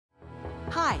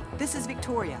Hi, this is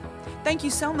Victoria. Thank you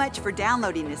so much for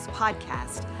downloading this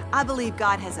podcast. I believe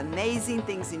God has amazing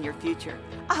things in your future.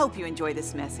 I hope you enjoy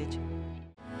this message.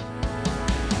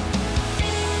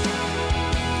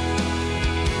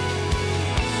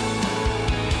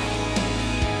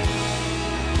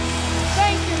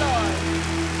 Thank you, Lord.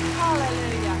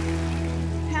 Hallelujah.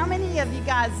 How many of you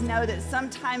guys know that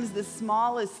sometimes the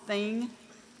smallest thing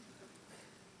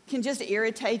can just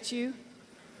irritate you?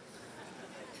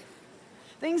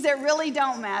 Things that really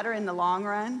don't matter in the long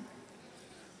run.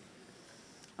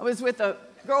 I was with a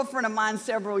girlfriend of mine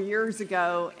several years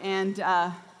ago, and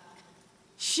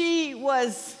she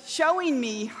was showing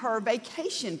me her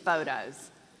vacation photos.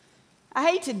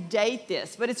 I hate to date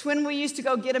this, but it's when we used to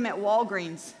go get them at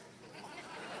Walgreens.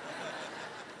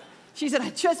 She said,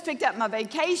 I just picked up my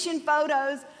vacation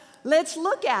photos. Let's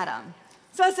look at them.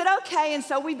 So I said, okay, and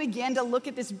so we began to look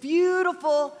at this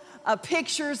beautiful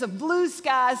pictures of blue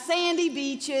skies, sandy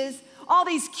beaches, all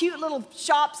these cute little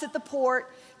shops at the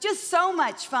port, just so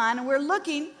much fun. And we're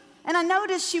looking, and I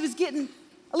noticed she was getting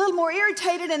a little more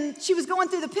irritated, and she was going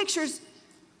through the pictures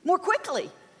more quickly.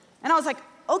 And I was like,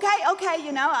 okay,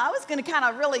 I was going to kind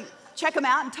of really check them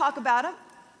out and talk about them.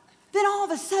 Then all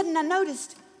of a sudden, I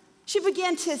noticed she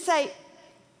began to say,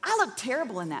 I look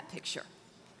terrible in that picture.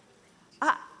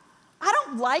 I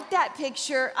don't like that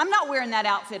picture. I'm not wearing that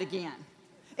outfit again.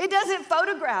 It doesn't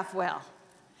photograph well.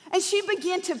 And she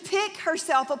began to pick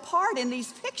herself apart in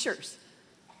these pictures.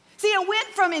 See, it went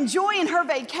from enjoying her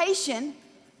vacation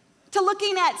to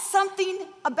looking at something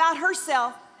about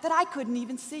herself that I couldn't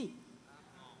even see.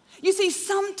 You see,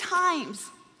 sometimes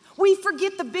we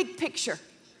forget the big picture.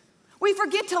 We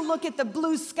forget to look at the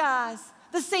blue skies,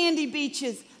 the sandy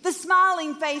beaches, the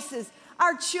smiling faces,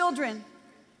 our children,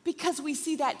 because we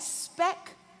see that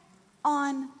speck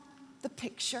on the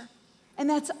picture. And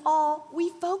that's all we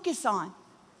focus on.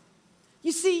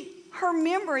 You see, her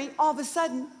memory all of a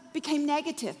sudden became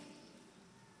negative.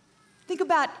 Think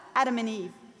about Adam and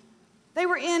Eve. They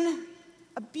were in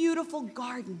a beautiful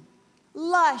garden,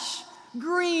 lush,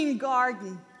 green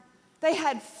garden. They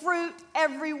had fruit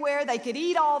everywhere. They could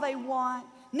eat all they want,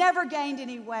 never gained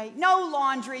any weight, no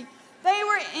laundry. They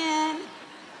were in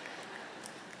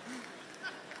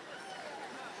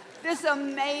this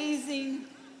amazing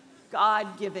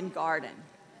God-given garden.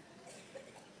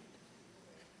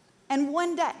 And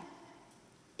one day,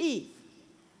 Eve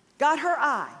got her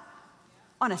eye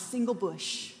on a single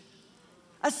bush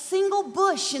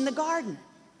in the garden,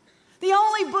 the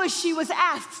only bush she was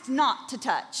asked not to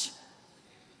touch.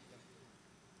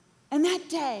 And that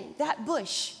day, that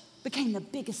bush became the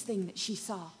biggest thing that she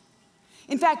saw.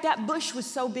 In fact, that bush was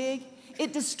so big,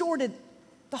 it distorted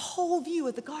the whole view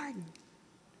of the garden.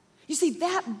 You see,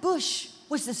 that bush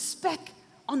was the speck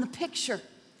on the picture.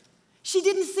 She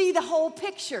didn't see the whole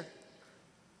picture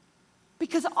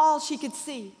because all she could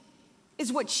see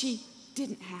is what she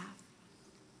didn't have.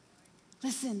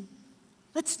 Listen,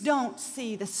 let's don't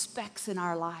see the specks in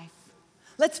our life.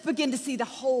 Let's begin to see the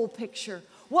whole picture,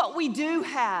 what we do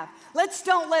have. Let's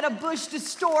don't let a bush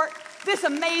distort this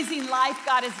amazing life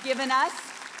God has given us,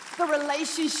 the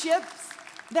relationships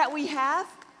that we have,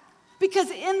 because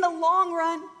in the long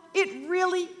run, it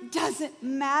really doesn't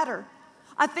matter.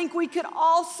 I think we could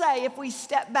all say, if we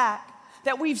step back,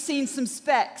 that we've seen some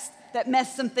specks that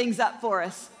messed some things up for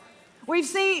us.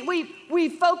 We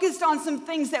focused on some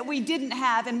things that we didn't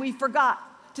have, and we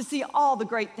forgot to see all the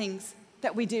great things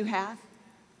that we do have.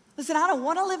 Listen, I don't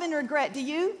want to live in regret, do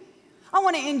you? I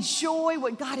want to enjoy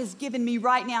what God has given me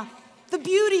right now, the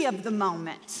beauty of the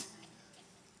moment.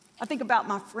 I think about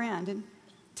my friend, and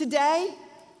today,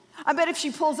 I bet if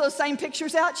she pulls those same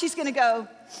pictures out, she's going to go,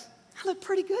 I look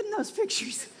pretty good in those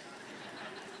pictures.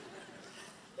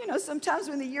 You know, sometimes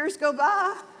when the years go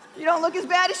by, you don't look as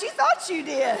bad as she thought you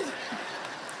did.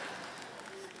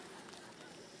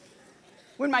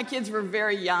 When my kids were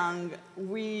very young,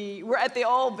 we were at the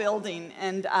old building,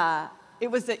 and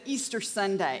it was the Easter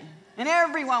Sunday. And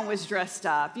everyone was dressed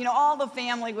up. You know, all the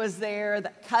family was there,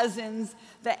 the cousins,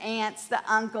 the aunts, the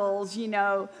uncles, you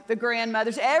know, the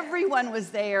grandmothers. Everyone was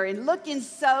there and looking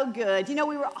so good. You know,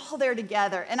 we were all there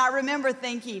together. And I remember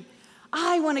thinking,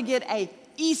 I want to get a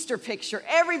Easter picture.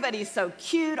 Everybody's so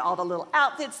cute, all the little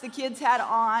outfits the kids had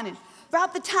on. And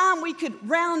about the time we could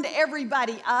round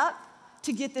everybody up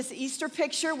to get this Easter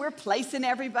picture, we're placing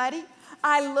everybody.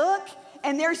 I look,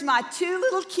 and there's my two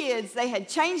little kids. They had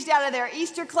changed out of their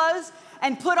Easter clothes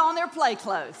and put on their play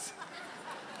clothes.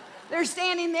 They're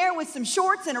standing there with some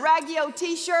shorts and a Raggio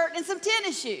t-shirt and some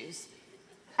tennis shoes.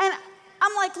 And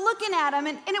I'm like looking at them,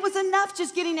 and it was enough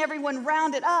just getting everyone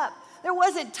rounded up. There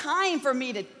wasn't time for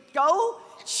me to go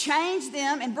change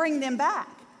them and bring them back.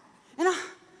 And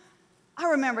I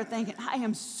remember thinking, I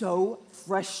am so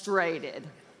frustrated.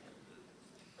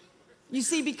 You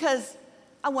see, because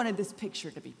I wanted this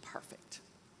picture to be perfect.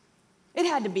 It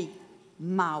had to be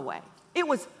my way. It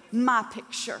was my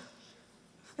picture.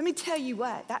 Let me tell you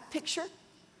what, that picture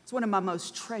is one of my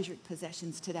most treasured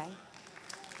possessions today.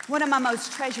 One of my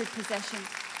most treasured possessions.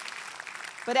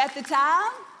 But at the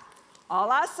time,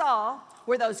 all I saw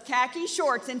were those khaki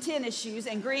shorts and tennis shoes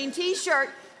and green t-shirt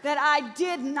that I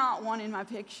did not want in my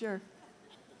picture.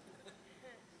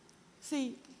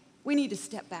 See, we need to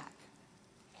step back.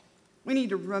 We need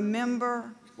to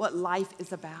remember what life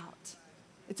is about.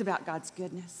 It's about God's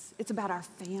goodness. It's about our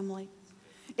family.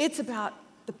 It's about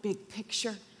the big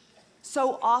picture.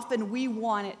 So often we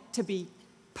want it to be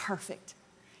perfect.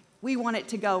 We want it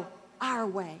to go our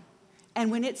way.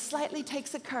 And when it slightly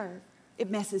takes a curve,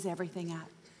 it messes everything up.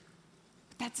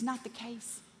 But that's not the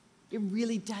case. It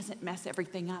really doesn't mess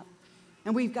everything up.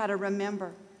 And we've got to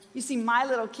remember. You see, my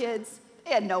little kids,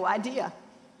 they had no idea.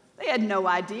 They had no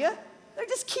idea. They're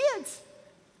just kids.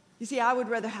 You see, I would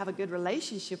rather have a good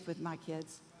relationship with my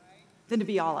kids than to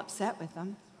be all upset with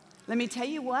them. Let me tell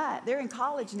you what, they're in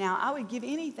college now. I would give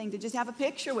anything to just have a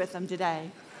picture with them today.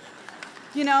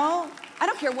 You know, I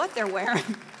don't care what they're wearing.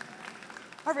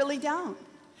 I really don't.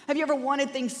 Have you ever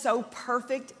wanted things so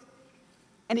perfect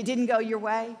and it didn't go your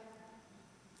way?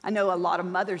 I know a lot of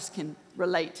mothers can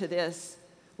relate to this.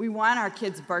 We want our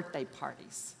kids' birthday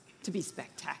parties to be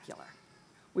spectacular.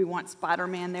 We want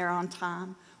Spider-Man there on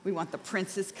time. We want the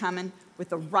princess coming with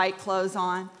the right clothes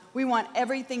on. We want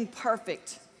everything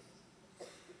perfect.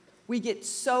 We get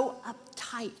so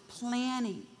uptight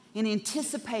planning and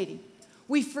anticipating.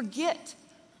 We forget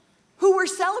who we're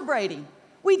celebrating.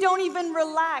 We don't even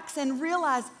relax and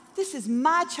realize this is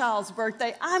my child's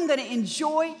birthday. I'm going to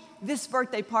enjoy this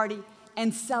birthday party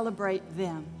and celebrate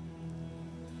them.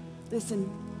 Listen,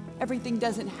 everything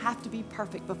doesn't have to be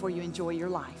perfect before you enjoy your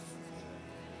life.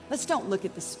 Let's don't look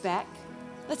at the speck.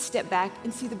 Let's step back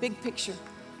and see the big picture.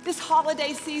 This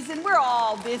holiday season, we're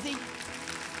all busy.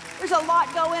 There's a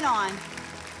lot going on.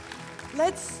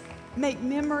 Let's make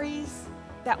memories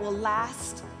that will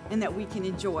last and that we can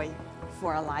enjoy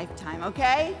for a lifetime,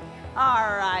 okay?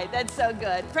 All right, that's so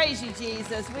good. Praise you,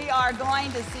 Jesus. We are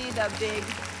going to see the big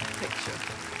picture.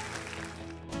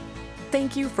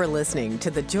 Thank you for listening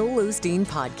to the Joel Osteen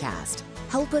Podcast.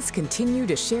 Help us continue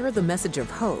to share the message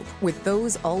of hope with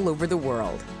those all over the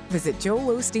world. Visit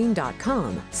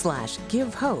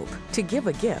joelosteen.com/give hope to give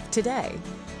a gift today.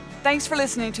 Thanks for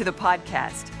listening to the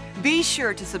podcast. Be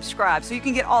sure to subscribe so you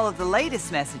can get all of the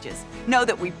latest messages. Know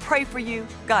that we pray for you.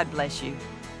 God bless you.